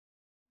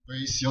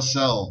Brace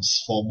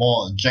yourselves for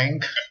more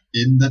jank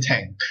in the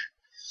tank.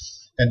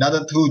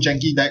 Another two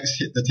janky decks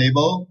hit the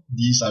table.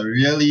 These are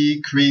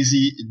really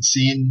crazy,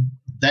 insane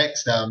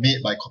decks that are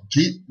made by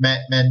complete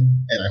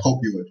madmen, and I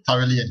hope you will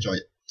thoroughly enjoy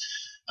it.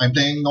 I'm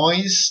playing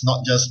Noise,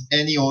 not just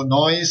any old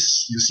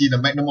Noise. You see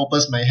the Magnum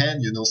Opus in my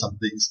hand, you know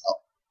something's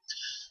up.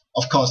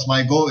 Of course,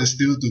 my goal is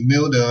still to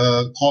mill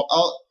the corp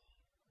out,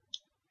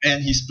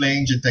 and he's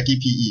playing Thickteki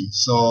PE,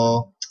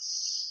 so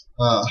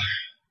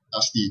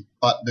nasty.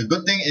 But the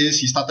good thing is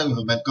he started with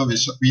a medical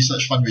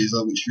research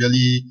fundraiser, which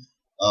really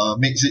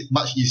makes it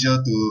much easier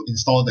to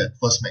install that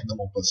first Magnum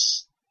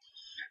Opus.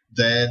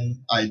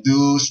 Then I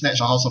do snatch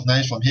a House of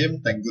Knives from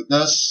him, thank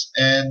goodness,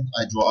 and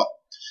I draw up.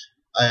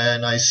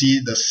 And I see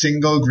the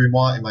single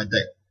Grimoire in my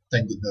deck,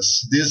 thank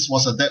goodness. This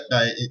was a deck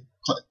that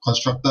I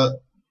constructed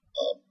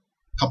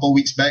a couple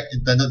weeks back,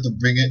 intended to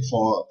bring it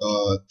for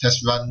a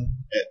test run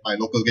at my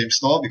local game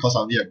store because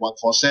I only have one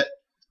core set.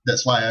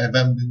 That's why I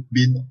haven't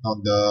been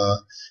on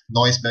the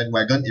Noise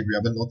bandwagon. If you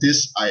haven't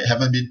noticed, I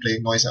haven't been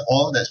playing Noise at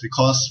all. That's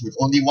because with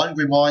only one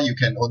Grimoire, you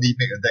can only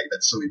make a deck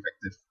that's so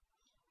effective.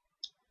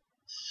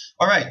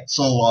 Alright,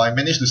 so I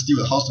managed to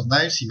steal a House of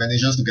Knives. He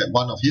manages to get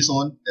one of his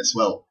own as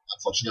well.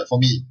 Unfortunate for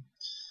me.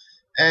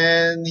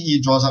 And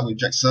he draws up with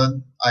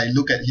Jackson. I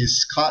look at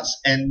his cards,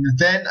 and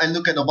then I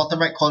look at the bottom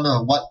right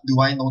corner. What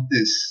do I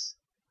notice?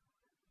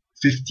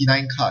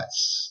 59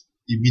 cards.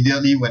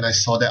 Immediately when I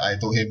saw that, I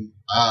told him,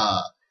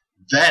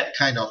 that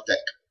kind of deck.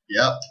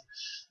 Yep.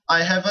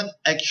 I haven't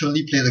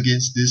actually played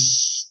against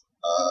this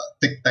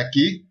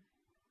Thickteki,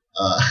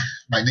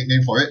 my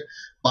nickname for it,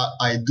 but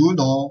I do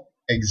know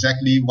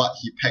exactly what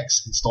he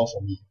packs in store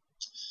for me.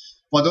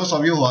 For those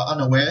of you who are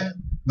unaware,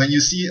 when you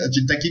see a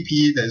Thickteki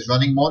PE that is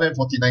running more than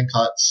 49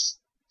 cards,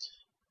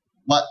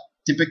 what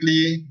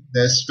typically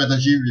their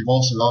strategy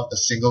revolves around a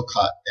single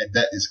card, and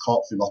that is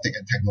called Philotic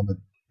Entanglement.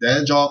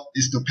 Their job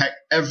is to pack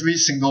every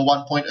single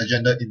 1-point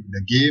agenda in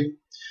the game,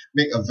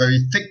 make a very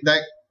thick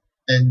deck,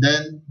 and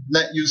then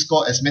let you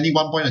score as many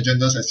 1-point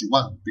agendas as you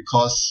want,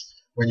 because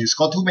when you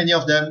score too many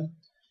of them,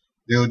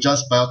 they will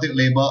just biotic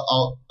label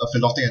out a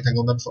Philotic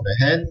Entanglement from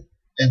their hand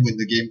and win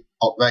the game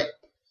outright.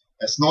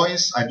 As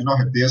Noise, I do not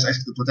have Deus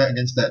Ex to protect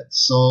against that,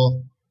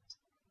 so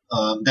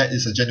that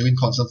is a genuine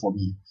concern for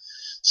me.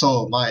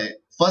 So my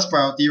first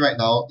priority right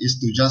now is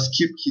to just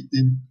keep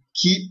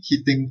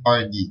hitting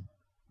R&D.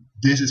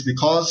 This is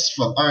because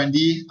from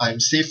R&D, I'm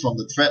safe from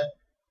the threat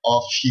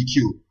of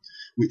Shikyu,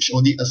 which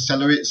only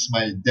accelerates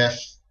my death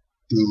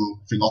to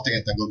Philotic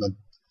Entanglement.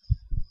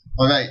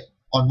 Alright,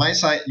 on my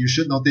side, you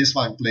should notice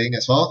what I'm playing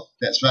as well.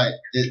 That's right,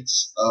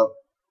 it's a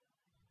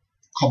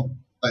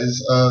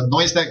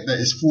Noise deck that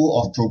is full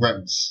of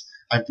programs.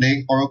 I'm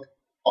playing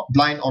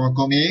Blind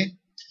Oracle May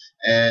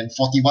and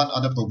 41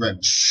 other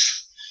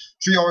programs.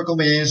 3 Oracle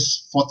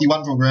Mays,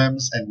 41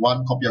 programs, and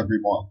 1 copy of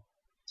Grimoire.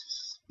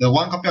 The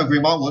 1 copy of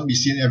Grimoire won't be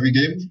seen every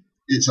game.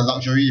 It's a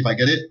luxury if I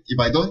get it. If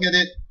I don't get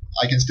it,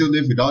 I can still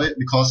live without it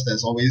because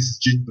there's always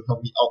Jin to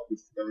help me out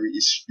with memory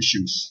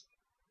issues.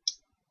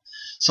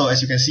 So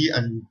as you can see,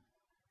 I'm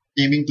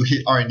aiming to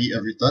hit R&D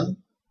every turn.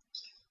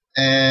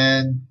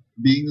 And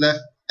being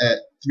left at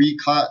 3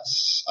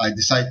 cards, I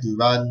decide to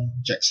run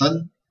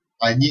Jackson.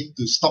 I need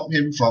to stop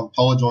him from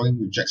power drawing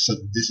with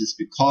Jackson. This is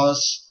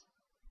because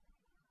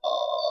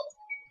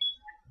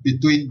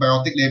between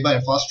Biotic Label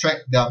and Fast Track,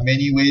 there are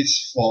many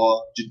ways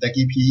for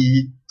Thickteki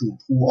PE to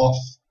pull off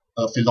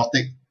a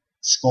Philotic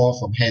score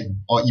from hand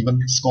or even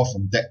score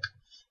from deck.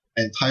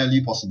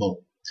 Entirely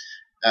possible.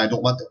 I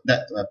don't want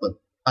that to happen.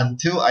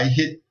 Until I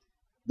hit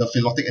the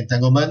Philotic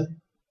Entanglement,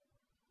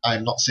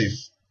 I'm not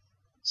safe.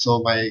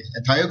 So my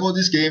entire goal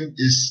this game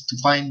is to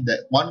find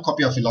that 1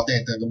 copy of Philotic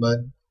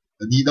Entanglement,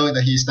 the needle in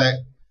the haystack,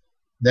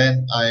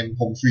 then I'm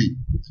home free.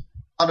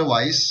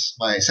 Otherwise,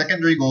 my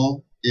secondary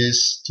goal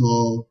is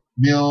to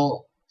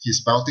mill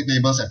his Biotic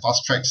Labels and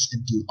Fast Tracks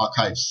into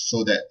archives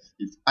so that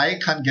if I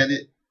can't get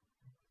it,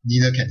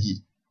 neither can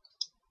he.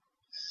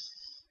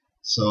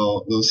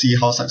 So we'll see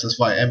how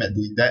successful I am at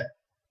doing that.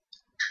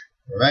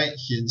 Alright,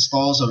 he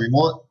installs a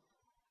remote.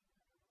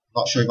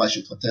 Not sure if I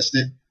should contest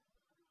it.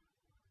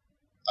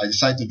 I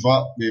decide to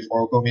draw up with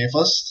Oracle May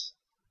first.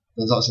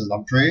 Turns out it's a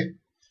Lamprey.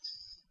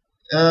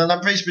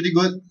 Lamprey is pretty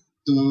good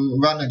to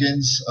run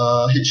against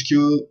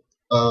HQ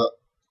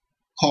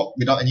Corp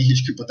without any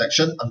HQ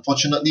protection.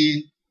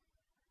 Unfortunately,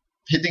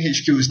 hitting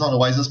HQ is not the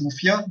wisest move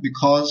here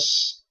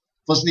because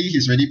firstly,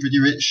 he's already pretty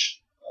rich.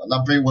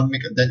 Lamprey won't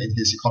make a dent in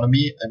his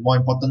economy, and more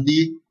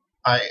importantly,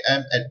 I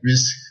am at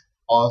risk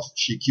of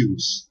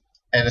Shikyus,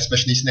 and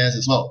especially snares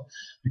as well.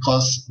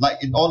 Because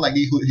like in all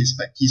likelihood,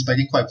 he's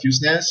packing quite a few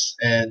snares,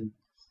 and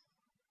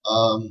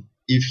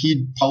if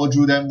he power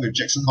drew them with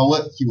Jackson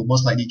Howard, he will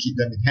most likely keep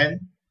them in hand.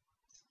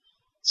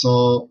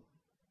 So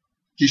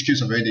HQ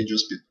is a very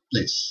dangerous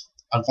place.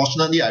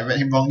 Unfortunately, I read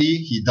him wrongly.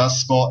 He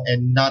does score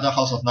another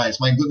House of Knives.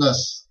 My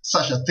goodness,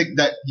 such a thick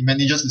deck. He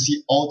manages to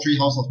see all 3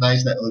 House of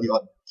Knives that early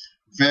on.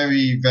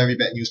 Very, very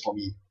bad news for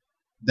me.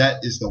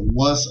 That is the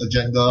worst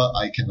agenda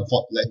I can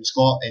afford to let him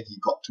score, and he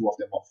got 2 of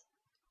them off.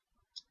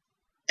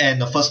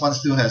 And the first one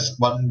still has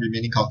 1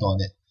 remaining counter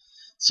on it.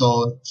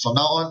 So from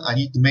now on, I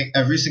need to make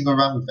every single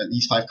run with at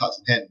least 5 cards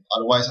in hand.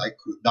 Otherwise, I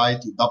could die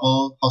to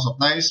double House of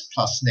Knives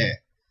plus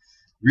Snare.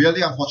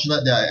 Really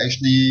unfortunate that I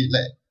actually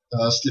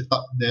slipped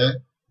up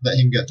there, let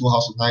him get 2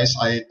 House of Knives.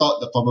 I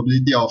thought the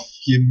probability of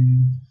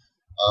him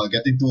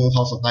getting 2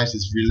 House of Knives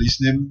is really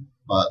slim,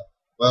 but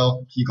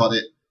well, he got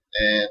it,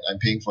 and I'm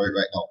paying for it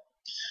right now.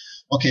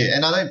 Okay,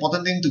 another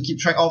important thing to keep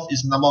track of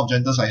is the number of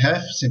agendas I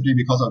have, simply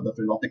because of the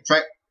philotic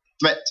threat.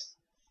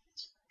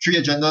 3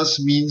 agendas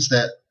means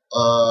that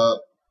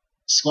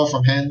score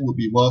from hand would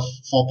be worth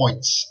 4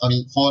 points.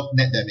 4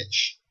 net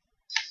damage.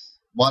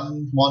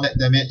 1 more net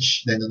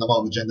damage than the number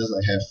of agendas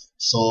I have.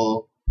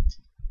 So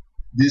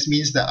this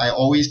means that I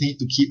always need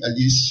to keep at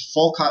least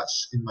 4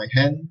 cards in my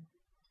hand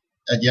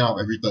at the end of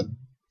every turn.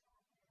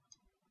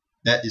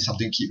 That is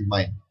something to keep in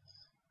mind.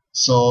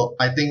 So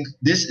I think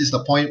this is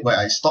the point where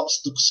I stop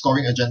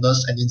scoring agendas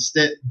and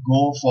instead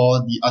go for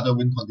the other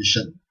win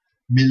condition,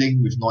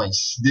 milling with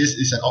noise. This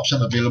is an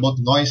option available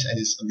to noise, and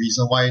is a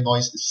reason why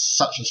noise is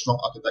such a strong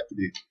archetype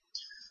today.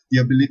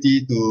 The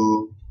ability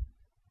to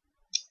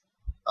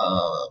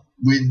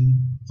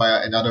win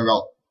via another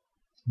route,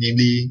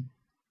 namely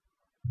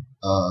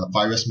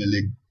virus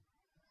milling.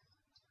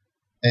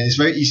 And it's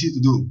very easy to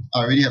do.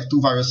 I already have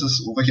 2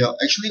 viruses over here.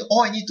 Actually,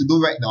 all I need to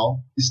do right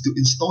now is to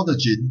install the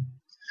Djinn,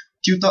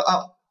 tutor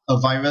up a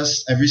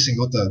virus every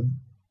single turn,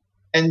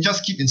 and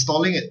just keep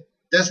installing it.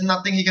 There's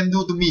nothing he can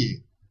do to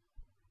me.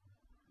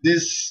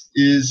 This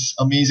is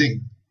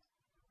amazing.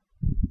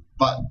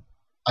 But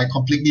I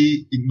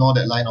completely ignore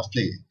that line of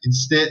play.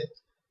 Instead,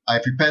 I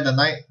prepare the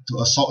knight to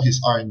assault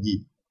his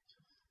R&D.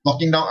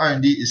 Locking down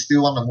R&D is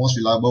still one of the most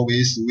reliable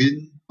ways to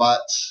win,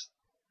 but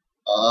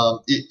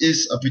it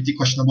is a pretty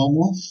questionable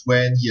move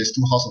when he has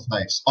 2 House of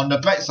Knives. On the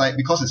bright side,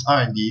 because it's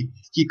R&D,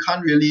 he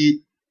can't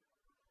really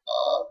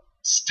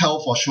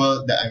tell for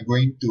sure that I'm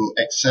going to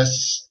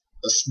access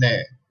a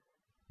snare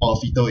or a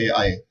fetal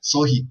AI.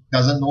 So he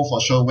doesn't know for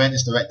sure when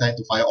is the right time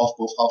to fire off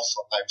both House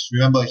of Knives.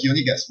 Remember, he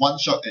only gets 1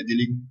 shot at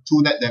dealing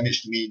 2 net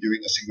damage to me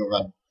during a single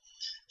run.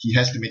 He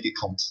has to make it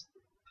count.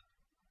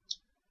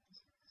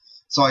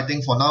 So I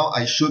think for now,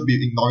 I should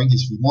be ignoring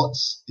his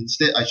remotes.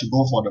 Instead, I should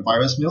go for the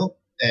virus mill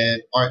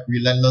and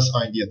relentless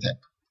R&D attack.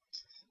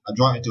 I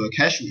draw into a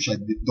cache, which I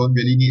don't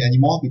really need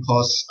anymore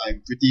because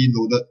I'm pretty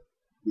loaded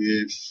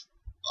with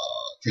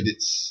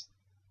credits.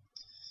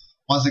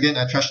 Once again,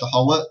 I trash the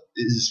Howard.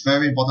 It is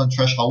very important to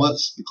trash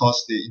Howards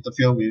because they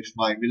interfere with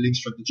my milling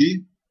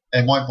strategy,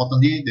 and more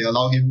importantly, they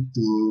allow him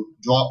to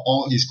draw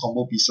all his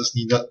combo pieces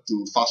needed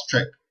to fast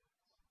track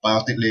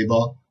Biotic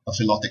Labor, a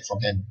Philotic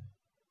from hand.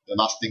 The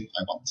last thing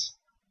I want.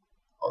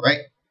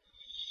 Alright.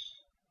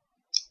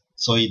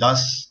 So he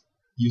does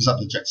use up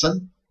the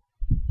Jackson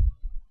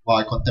while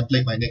I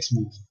contemplate my next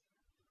move.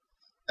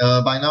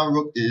 By now,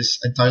 Rook is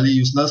entirely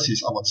useless.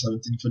 He's up on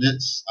 17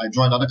 credits. I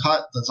draw another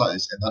card. Turns out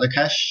it's another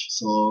cache.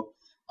 So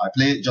I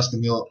play it just to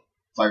mill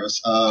virus,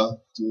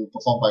 to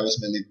perform virus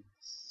milling.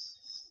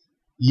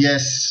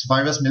 Yes,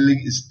 virus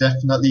milling is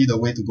definitely the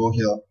way to go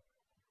here.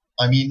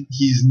 I mean,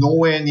 he's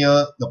nowhere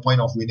near the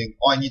point of winning.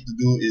 All I need to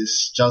do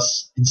is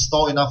just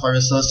install enough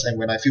viruses, and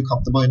when I feel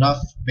comfortable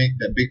enough, make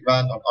that big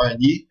run on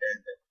R&D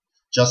and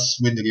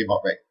just win the game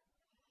outright.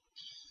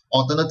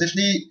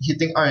 Alternatively,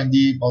 hitting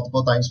R&D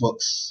multiple times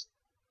works.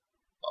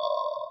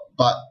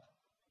 But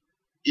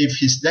if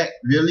his deck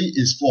really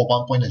is full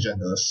of 1-point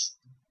agendas,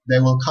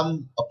 there will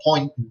come a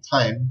point in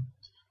time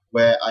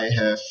where I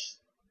have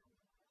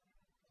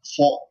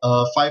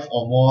 5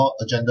 or more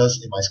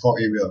agendas in my score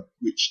area,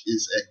 which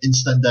is an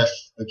instant death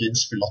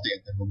against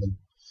Philotic Entanglement.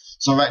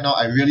 So right now,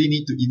 I really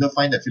need to either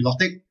find that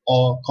Philotic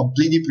or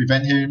completely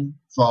prevent him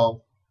from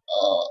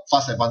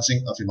fast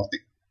advancing a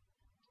Philotic.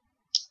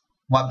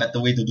 What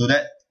better way to do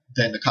that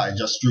than the card I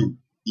just drew,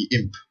 the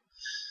Imp.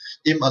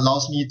 Imp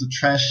allows me to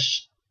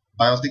trash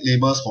Biotic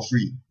Labors for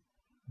free.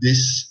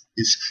 This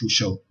is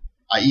crucial.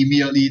 I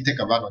immediately take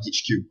a run on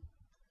HQ,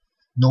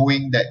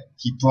 knowing that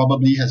he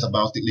probably has a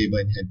Biotic Labor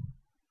in hand.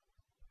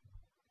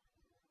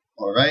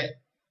 Alright,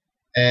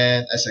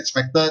 and as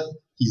expected,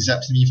 he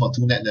zaps me for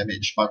 2 net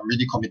damage, but I'm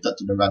really committed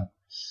to the run.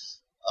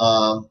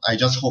 I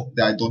just hope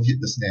that I don't hit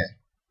the snare.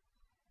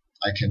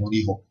 I can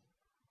only hope.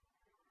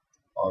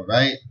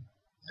 Alright,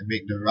 I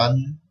make the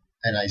run,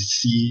 and I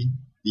see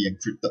the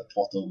encrypted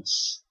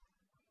portals.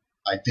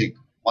 I take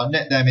 1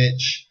 net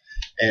damage,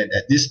 and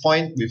at this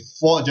point, with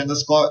 4 agenda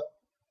scored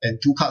and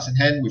 2 cards in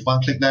hand with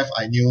 1 click left,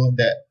 I knew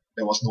that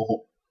there was no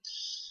hope.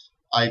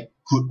 I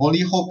could only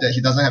hope that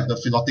he doesn't have the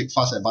Philotic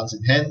fast advance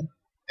in hand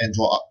and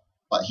draw up,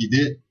 but he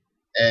did,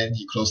 and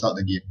he closed out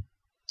the game.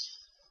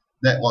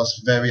 That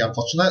was very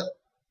unfortunate.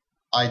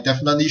 I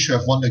definitely should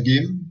have won the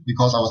game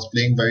because I was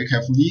playing very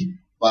carefully,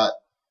 but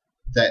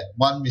that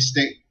one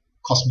mistake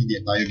cost me the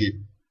entire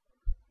game.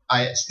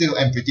 I still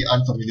am pretty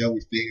unfamiliar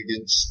with playing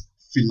against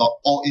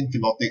all-in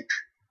Philotic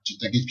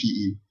Thickteki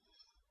PE.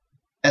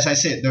 As I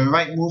said, the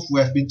right move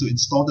would have been to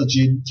install the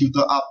Djinn,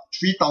 tutor up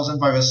 3000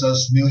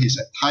 viruses, mill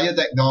his entire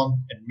deck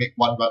down, and make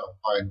 1 run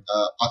on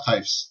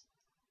archives.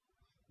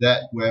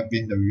 That would have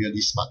been the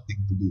really smart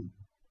thing to do.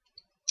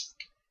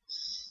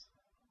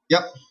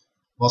 Yep,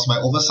 was my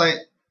oversight,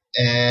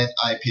 and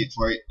I paid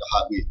for it the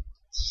hard way.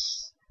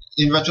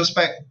 In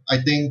retrospect, I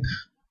think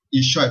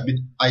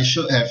I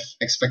should have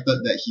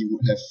expected that he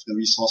would have the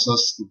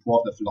resources to pull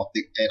off the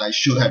Philotic, and I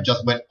should have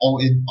just went all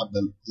in on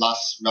the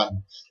last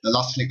run. The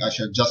last flick, I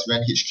should have just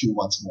ran HQ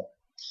once more.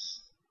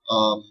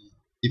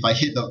 If I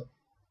hit the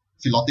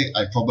Philotic,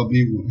 I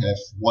probably would have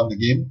won the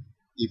game.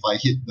 If I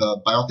hit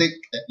the Biotic,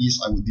 at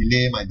least I would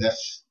delay my death,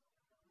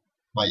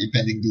 my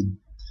impending doom,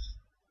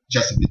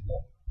 just a bit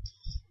more.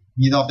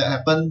 Neither of that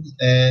happened,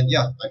 and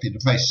yeah, I paid the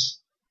price.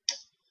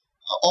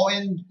 All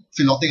in,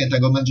 Philotic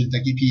Entanglement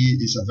Thickteki P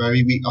is a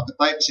very weak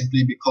archetype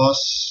simply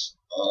because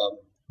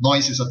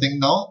noise is a thing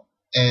now,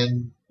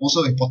 and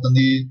also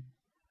importantly,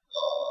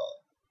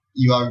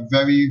 you are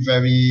very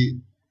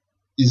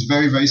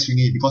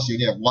swingy because you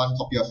only have one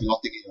copy of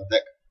Philotic in your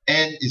deck,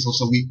 and it's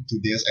also weak to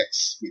Deus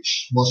Ex,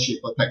 which most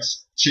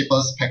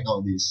shapers pack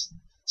nowadays.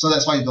 So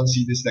that's why you don't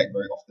see this deck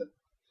very often.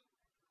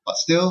 But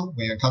still,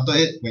 when you encounter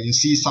it, when you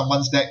see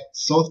someone's deck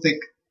so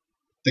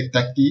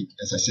Thickteki,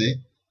 as I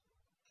say,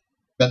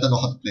 better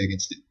know how to play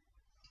against it.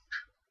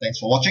 Thanks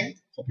for watching,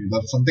 hope you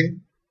learned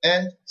something,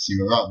 and see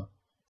you around.